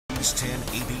News 10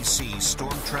 ABC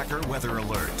Storm Tracker weather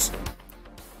alerts.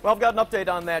 Well, I've got an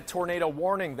update on that tornado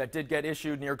warning that did get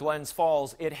issued near Glens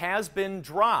Falls. It has been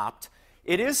dropped.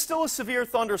 It is still a severe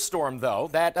thunderstorm, though.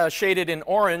 That shaded in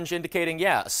orange indicating,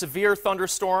 yeah, a severe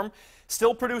thunderstorm,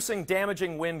 still producing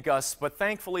damaging wind gusts, but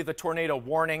thankfully the tornado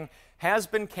warning has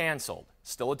been canceled.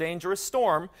 Still a dangerous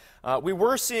storm. We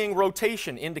were seeing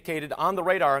rotation indicated on the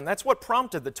radar, and that's what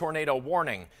prompted the tornado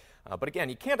warning. But again,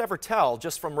 you can't ever tell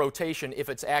just from rotation if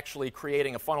it's actually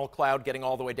creating a funnel cloud getting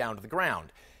all the way down to the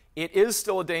ground. It is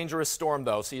still a dangerous storm,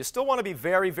 though, so you still want to be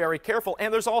very, very careful.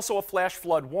 And there's also a flash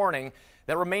flood warning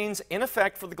that remains in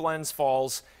effect for the Glens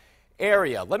Falls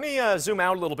area. Let me zoom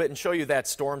out a little bit and show you that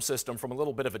storm system from a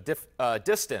little bit of a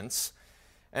distance.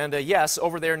 And yes,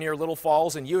 over there near Little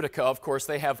Falls and Utica, of course,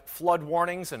 they have flood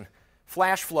warnings and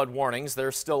flash flood warnings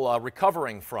they're still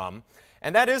recovering from.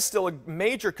 And that is still a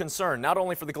major concern, not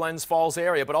only for the Glens Falls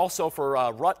area, but also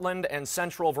for Rutland and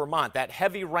central Vermont. That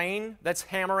heavy rain that's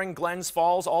hammering Glens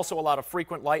Falls, also a lot of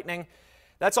frequent lightning,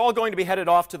 that's all going to be headed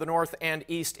off to the north and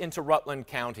east into Rutland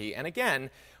County. And again,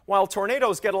 while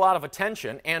tornadoes get a lot of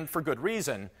attention, and for good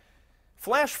reason,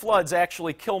 flash floods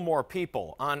actually kill more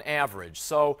people on average.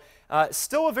 So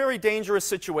still a very dangerous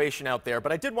situation out there,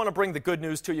 but I did want to bring the good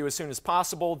news to you as soon as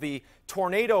possible. The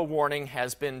tornado warning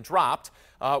has been dropped.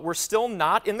 We're still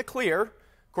not in the clear.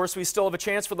 Of course, we still have a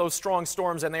chance for those strong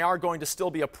storms, and they are going to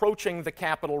still be approaching the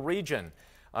capital region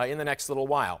in the next little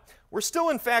while. We're still,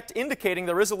 in fact, indicating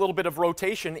there is a little bit of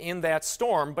rotation in that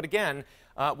storm, but again,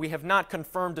 we have not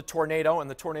confirmed a tornado, and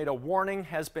the tornado warning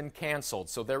has been canceled.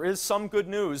 So there is some good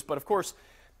news, but of course,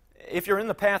 if you're in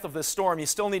the path of this storm, you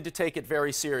still need to take it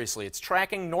very seriously. It's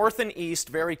tracking north and east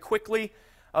very quickly.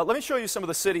 Let me show you some of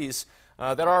the cities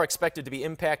that are expected to be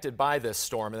impacted by this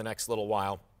storm in the next little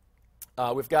while.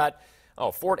 We've got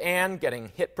Fort Anne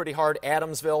getting hit pretty hard,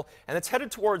 Adamsville, and it's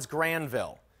headed towards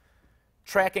Granville,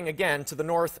 tracking again to the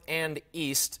north and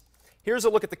east. Here's a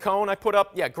look at the cone I put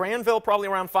up. Yeah, Granville probably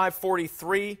around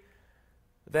 543.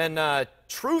 Then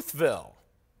Truthville,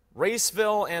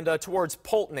 Raceville, and towards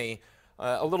Poultney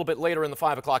a little bit later in the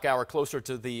 5 o'clock hour, closer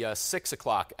to the 6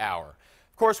 o'clock hour.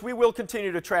 Of course, we will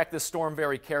continue to track this storm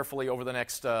very carefully over the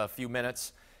next few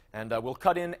minutes, and we'll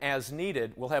cut in as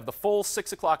needed. We'll have the full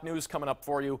 6 o'clock news coming up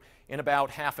for you in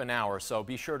about half an hour, so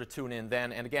be sure to tune in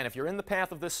then. And again, if you're in the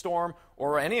path of this storm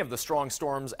or any of the strong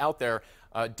storms out there,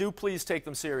 do please take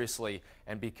them seriously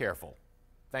and be careful.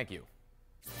 Thank you.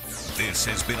 This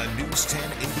has been a News 10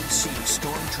 ABC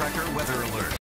Storm Tracker weather alert.